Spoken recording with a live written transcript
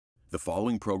The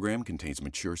following program contains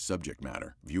mature subject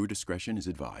matter. Viewer discretion is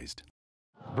advised.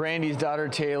 Brandi's daughter,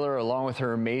 Taylor, along with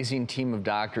her amazing team of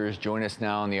doctors, join us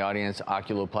now in the audience.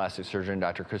 Oculoplastic surgeon,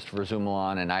 Dr. Christopher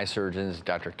Zoumalan, and eye surgeons,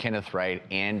 Dr. Kenneth Wright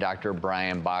and Dr.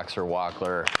 Boxer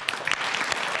Wachler.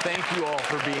 Thank you all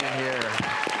for being here.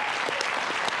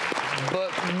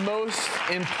 But most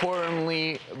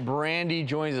importantly, Brandi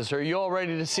joins us. Are you all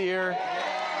ready to see her?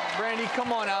 Brandi,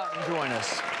 come on out and join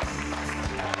us.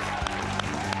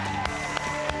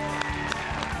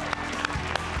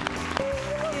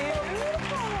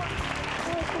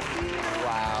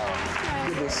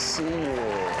 See you.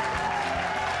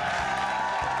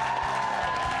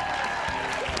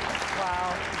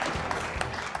 Wow.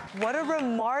 What a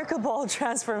remarkable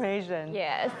transformation.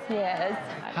 Yes, yes.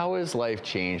 How has life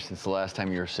changed since the last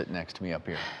time you were sitting next to me up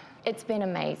here? It's been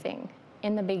amazing.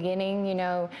 In the beginning, you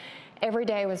know, every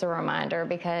day was a reminder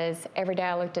because every day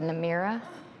I looked in the mirror.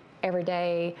 Every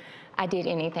day I did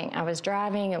anything. I was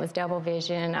driving, it was double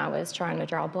vision. I was trying to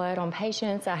draw blood on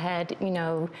patients. I had, you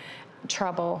know,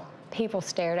 trouble. People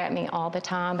stared at me all the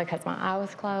time because my eye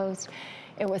was closed.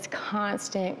 It was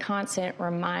constant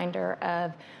reminder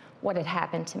of what had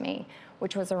happened to me,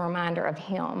 which was a reminder of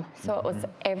him. So it was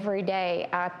every day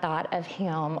I thought of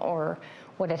him or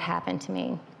what had happened to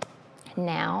me.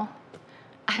 Now,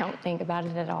 I don't think about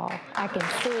it at all. I can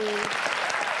see,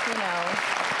 you know,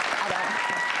 I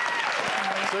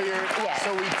don't.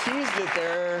 So we teased it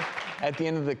there at the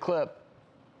end of the clip.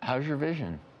 How's your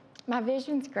vision? My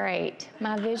vision's great.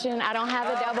 My vision, I don't have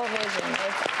a double vision.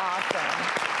 It's awesome.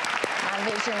 My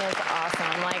vision is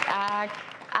awesome. Like,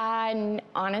 I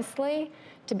honestly,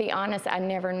 to be honest, I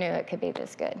never knew it could be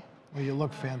this good. Well, you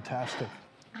look fantastic.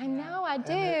 I know, I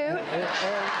do. And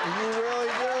you really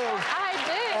do. I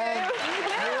do. And you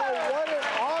know, what an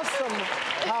awesome,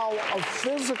 how a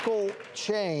physical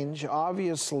change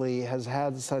obviously has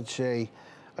had such a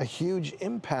huge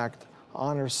impact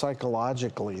on her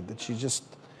psychologically that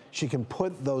she can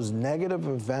put those negative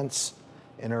events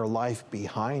in her life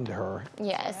behind her.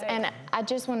 Yes, and I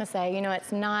just want to say, you know,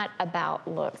 it's not about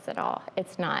looks at all.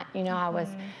 It's not. You know, I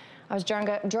was drug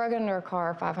under a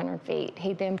car 500 feet.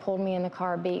 He then pulled me in the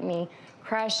car, beat me,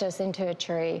 crashed us into a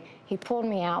tree. He pulled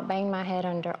me out, banged my head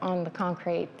on the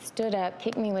concrete, stood up,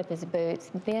 kicked me with his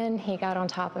boots. Then he got on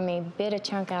top of me, bit a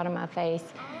chunk out of my face.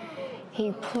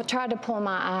 He tried to pull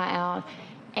my eye out,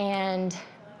 and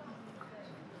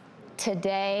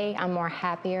today, I'm more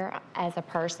happier as a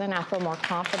person. I feel more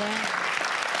confident.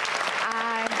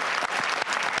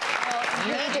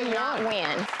 He did not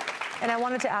win. And I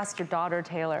wanted to ask your daughter,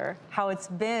 Taylor, how it's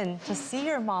been to see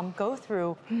your mom go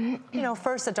through, you know,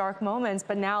 first the dark moments,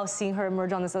 but now seeing her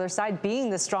emerge on this other side, being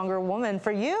the stronger woman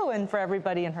for you and for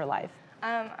everybody in her life.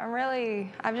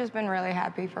 I've just been really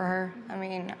happy for her. I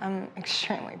mean, I'm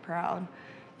extremely proud.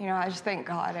 You know, I just thank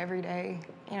God every day,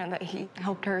 you know, that he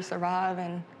helped her survive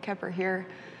and kept her here.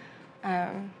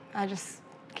 I just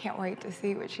can't wait to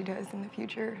see what she does in the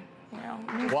future, you know.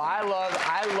 Well, I love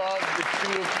the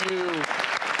two of you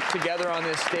together on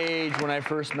this stage when I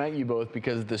first met you both,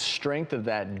 because the strength of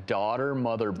that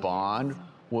daughter-mother bond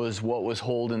was what was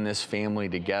holding this family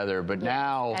together. But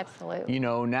now, absolutely. you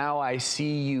know, now I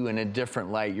see you in a different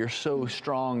light. You're so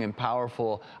strong and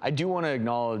powerful. I do want to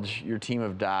acknowledge your team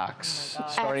of docs.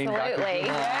 Absolutely,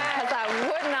 because I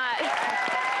would not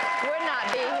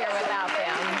be